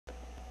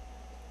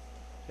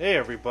Hey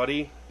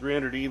everybody,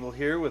 300 Evil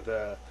here with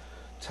a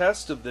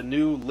test of the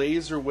new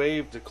laser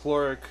wave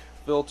Dichloric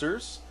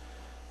filters.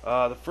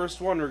 The first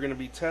one we're going to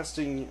be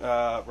testing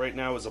right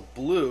now is a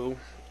blue,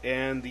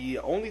 and the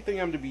only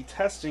thing I'm going to be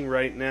testing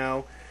right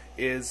now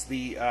is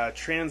the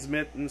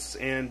transmittance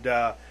and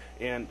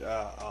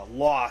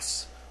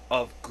loss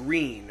of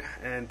green.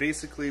 And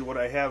basically what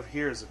I have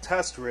here is a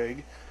test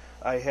rig.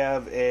 I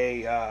have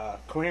a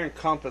coherent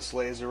compass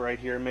laser right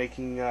here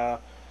making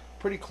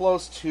pretty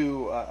close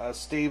to a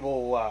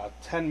stable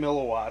 10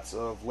 milliwatts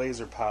of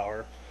laser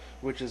power,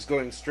 which is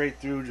going straight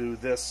through to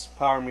this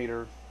power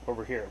meter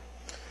over here.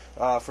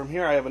 From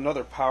here I have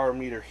another power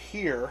meter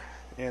here,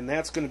 and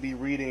that's going to be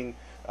reading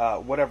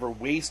whatever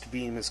waste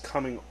beam is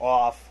coming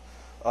off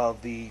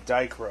of the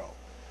dichro.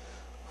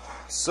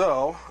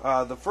 So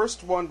the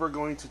first one we're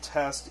going to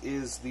test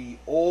is the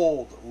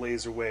old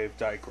laser wave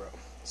dichro.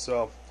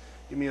 So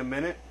give me a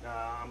minute.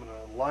 I'm going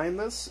to line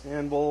this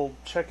and we'll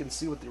check and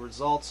see what the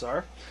results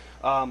are.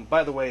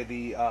 By the way,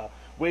 the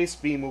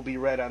waste beam will be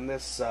read on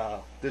this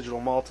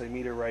digital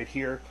multimeter right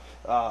here.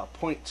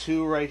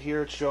 0.2 right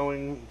here, it's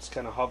showing, it's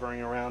kind of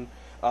hovering around.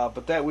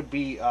 But that would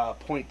be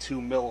 0.2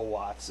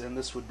 milliwatts, and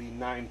this would be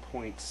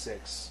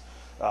 9.6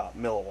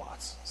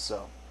 milliwatts.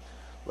 So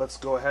let's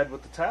go ahead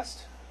with the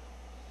test.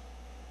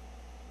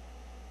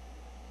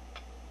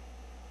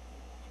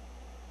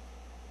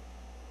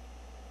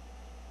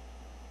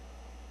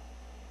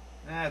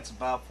 That's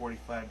about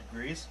 45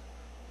 degrees.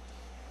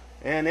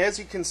 And as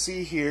you can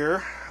see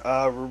here,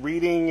 we're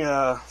reading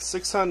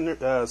 6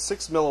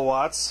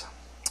 milliwatts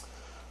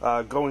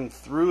going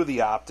through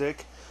the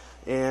optic,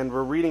 and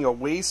we're reading a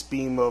waste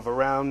beam of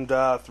around 3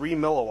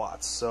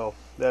 milliwatts. So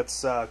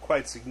that's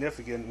quite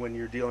significant when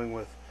you're dealing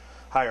with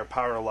higher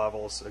power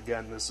levels.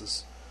 Again, this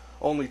is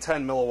only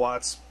 10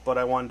 milliwatts, but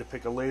I wanted to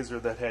pick a laser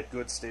that had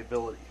good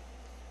stability.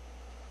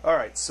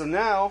 Alright, so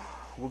now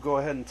we'll go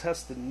ahead and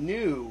test the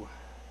new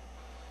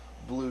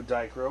blue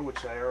dichro,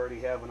 which I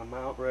already have an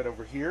amount right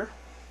over here.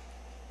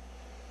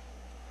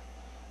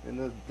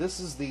 And this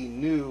is the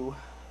new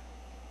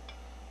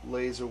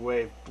laser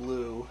wave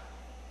blue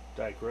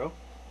dichro.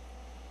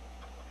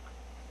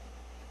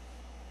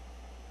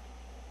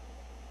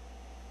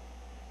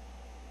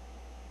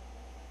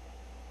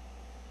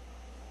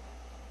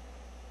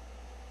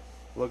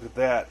 Look at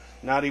that,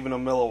 not even a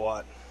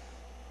milliwatt.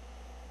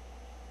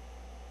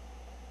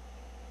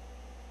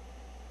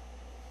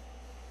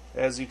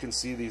 As you can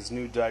see, these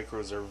new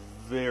dichros are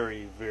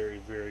very, very,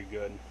 very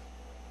good.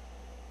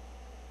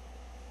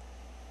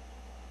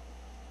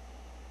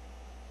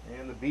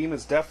 And the beam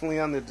is definitely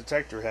on the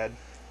detector head.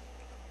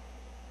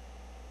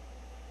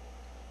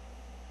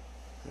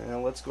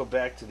 And let's go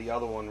back to the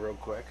other one real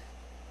quick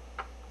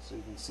so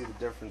you can see the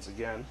difference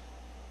again.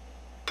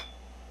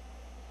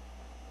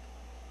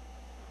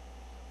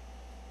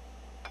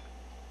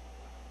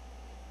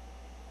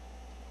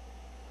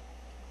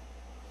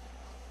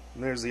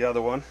 And there's the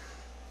other one.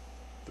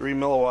 3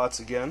 milliwatts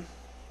again,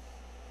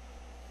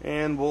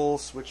 and we'll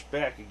switch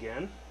back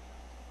again.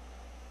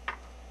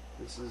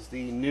 This is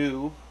the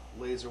new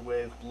laser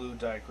wave blue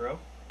dichro.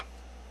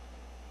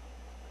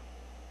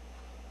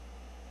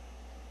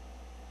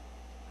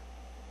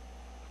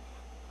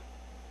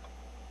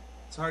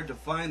 It's hard to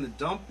find the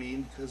dump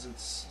beam because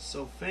it's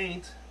so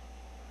faint.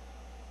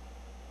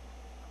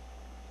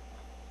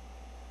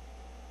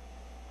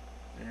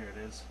 There it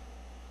is.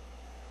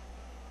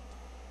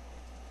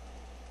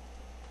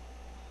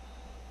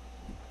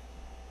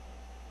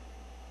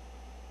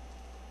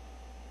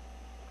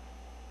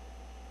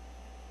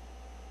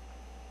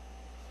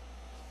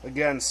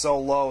 Again, so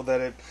low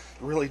that it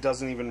really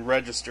doesn't even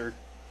register.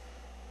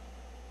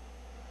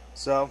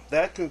 So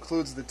that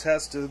concludes the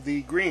test of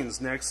the greens.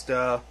 Next,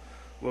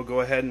 we'll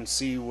go ahead and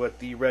see what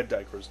the red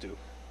dichros do.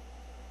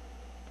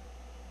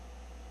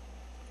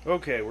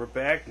 Okay, we're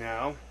back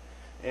now,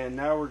 and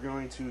now we're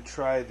going to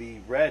try the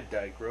red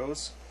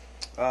dichros.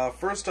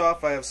 First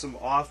off, I have some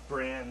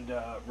off-brand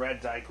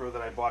red dichro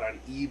that I bought on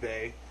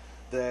eBay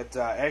that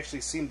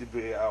actually seem to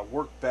be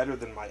work better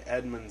than my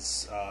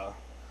Edmunds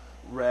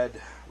red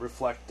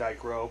reflect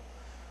dichro.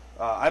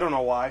 I don't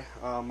know why.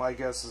 My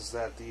guess is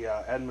that the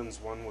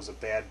Edmunds one was a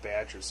bad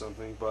batch or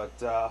something,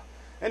 but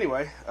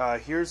anyway,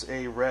 here's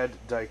a red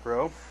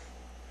dichro.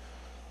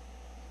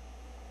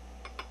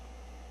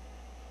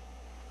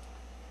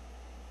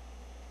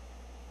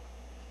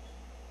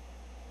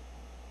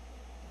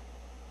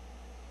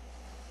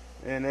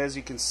 And as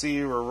you can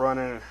see, we're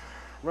running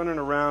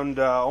around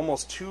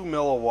almost 2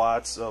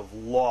 milliwatts of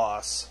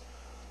loss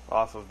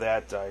off of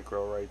that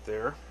dichro right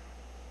there.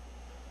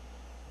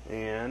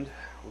 And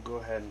we'll go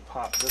ahead and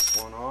pop this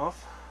one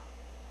off.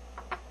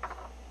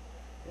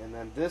 And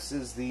then this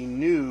is the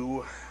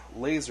new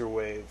laser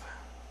wave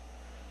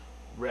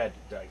red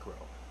dichro.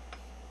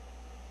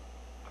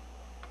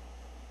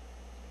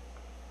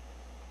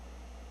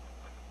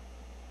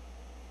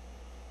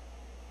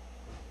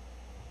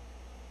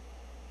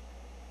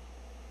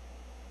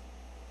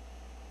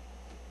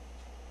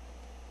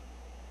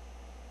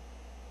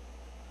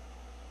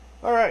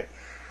 Alright.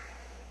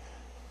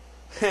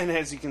 And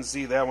as you can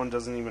see, that one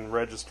doesn't even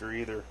register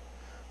either.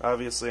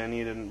 Obviously I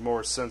need a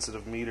more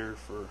sensitive meter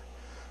for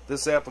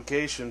this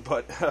application,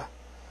 but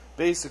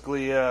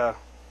basically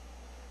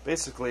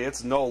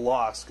it's no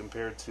loss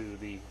compared to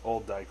the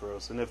old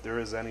dichros. And if there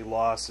is any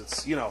loss,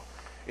 it's, you know,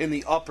 in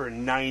the upper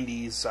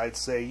 90s, I'd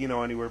say, you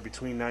know, anywhere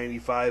between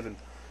 95 and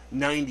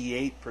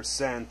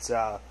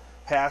 98%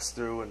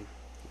 pass-through and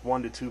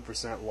 1 to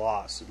 2%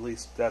 loss. At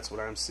least that's what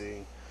I'm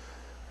seeing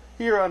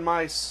here on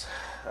my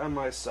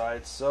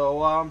side.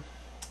 So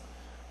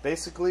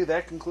basically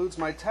that concludes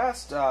my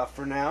test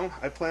for now.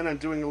 I plan on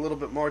doing a little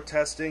bit more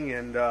testing,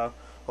 and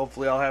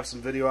hopefully I'll have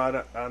some video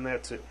on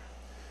that too.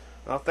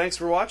 Well, thanks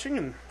for watching,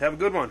 and have a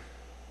good one.